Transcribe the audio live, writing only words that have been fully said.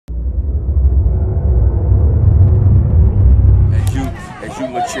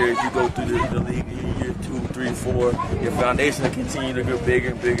future, as you go through the league in year 2, 3, 4, your foundation will continue to get bigger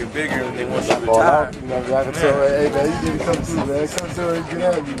and bigger and bigger, and then once you retire, you know, I can tell, hey man, you need to come through, man. Come through and get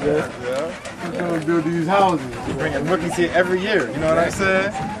at me, man. Yeah. Come and build these houses. We're bringing rookies here every year, you know what I'm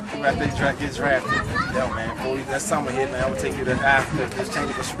saying? After they get drafted. Yo, man, before that summer hit, man, I would take you to Africa, just change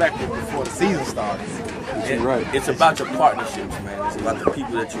the perspective before the season started. It's about your partnerships, man. It's about the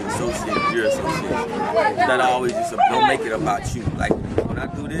people that you associate with your association. It's not always just don't make it about you. Like when I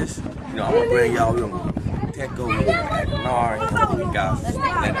do this, you know, I'm gonna bring y'all with me. Teco, Agnar, you guys, and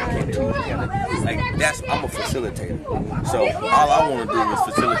I can't do it. Like that's, I'm a facilitator. So all I want to do is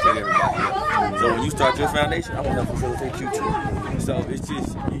facilitate everybody else. So when you start your foundation, I want to facilitate you too. So it's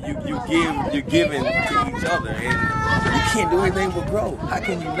just you're giving to each other, and you can't do anything but grow. How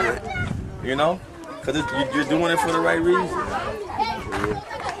can you not? You know, because you're doing it for the right reason.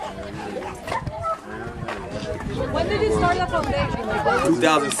 When did you start the foundation?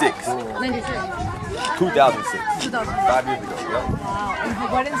 2006. 96. 2006. 2006. 5 years ago. Yep. Wow. And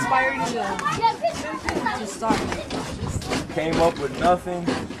what inspired you to start? Came up with nothing. It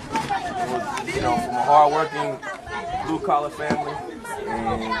was, you know, from a hard-working blue-collar family,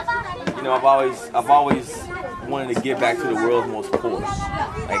 and you know, I've always wanted to give back to the world's most poor.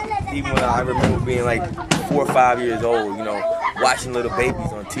 Like even when I remember being like 4 or 5 years old, you know, watching little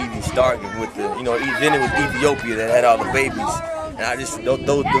babies on TV starting with the, you know, then it was Ethiopia that had all the babies. And I just, the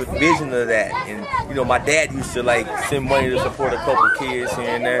vision of that, and you know, my dad used to like send money to support a couple kids here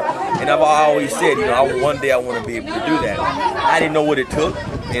and there, and I've always said, you know, one day I want to be able to do that. I didn't know what it took,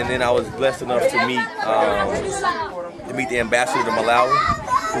 and then I was blessed enough to meet the ambassador to Malawi,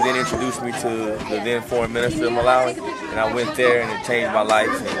 who then introduced me to the then foreign minister of Malawi, and I went there and it changed my life.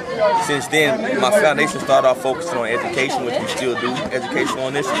 And since then, my foundation started off focusing on education, which we still do, educational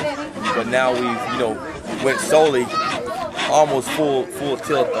initiatives, but now we've, you know, went solely almost full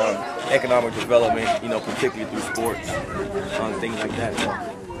tilt on economic development, you know, particularly through sports, on things like that. So.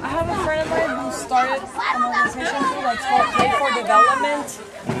 I have a friend of mine who started an organization too, that's called Play for Development,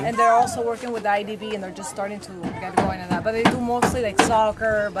 and they're also working with the IDB, and they're just starting to get going on that. But they do mostly like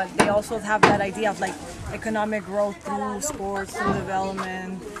soccer, but they also have that idea of like economic growth through sports, through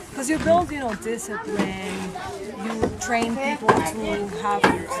development, because you build, you know, discipline. You train people to have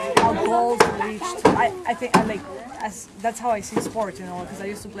goals to reach. I think that's how I see sports, you know, because I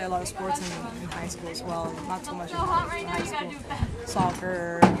used to play a lot of sports in high school as well. Not so much in high school.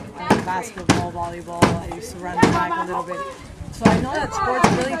 Soccer, basketball, volleyball. I used to run the track a little bit. So I know that sports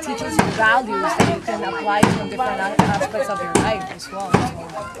really teaches you values that you can apply to different aspects of your life as well. So,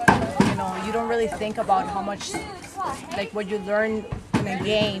 you know, you don't really think about how much, like what you learn in a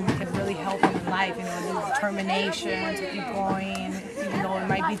game can really help you in life. You know, the determination to keep going. Even though it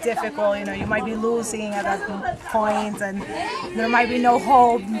might be difficult, you know, you might be losing at that point, and there might be no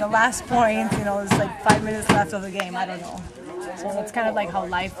hope in the last point. You know, it's like 5 minutes left of the game. I don't know. So that's kind of like how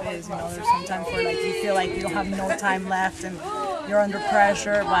life is. You know, there's sometimes where like you feel like you don't have no time left and you're under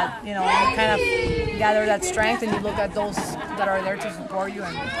pressure, but you know, you kind of gather that strength and you look at those that are there to support you.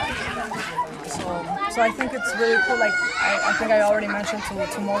 And so I think it's really cool. Like I think I already mentioned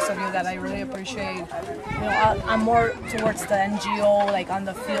to most of you that I really appreciate. You know, I'm more towards the NGO, like on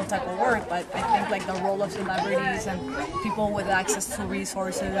the field type of work, but I think like the role of celebrities and people with access to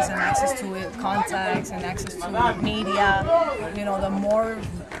resources and access to contacts and access to media, you know, the more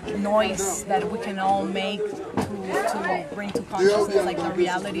noise that we can all make to bring to consciousness like the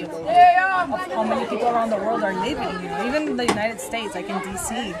reality of how many people around the world are living. You know, even in the United States, like in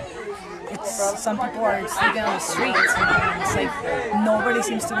DC. Some people are sleeping on the streets, you know, and it's like nobody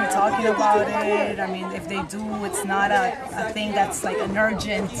seems to be talking about it. I mean, if they do, it's not a thing that's like an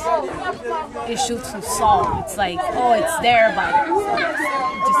urgent issue to solve. It's like, oh, it's there, but it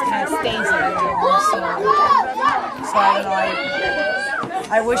just kind of stays there, you know. So I don't know,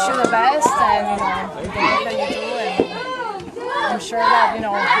 I wish you the best, and you know, the work that you do, and I'm sure that, you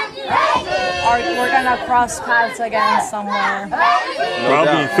know, we're gonna cross paths again somewhere.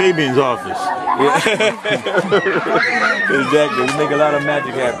 Probably in Fabian's office. Exactly. We make a lot of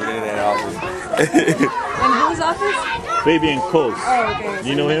magic happen in that office. In whose office? Fabian Coles. Oh, okay.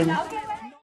 You know him?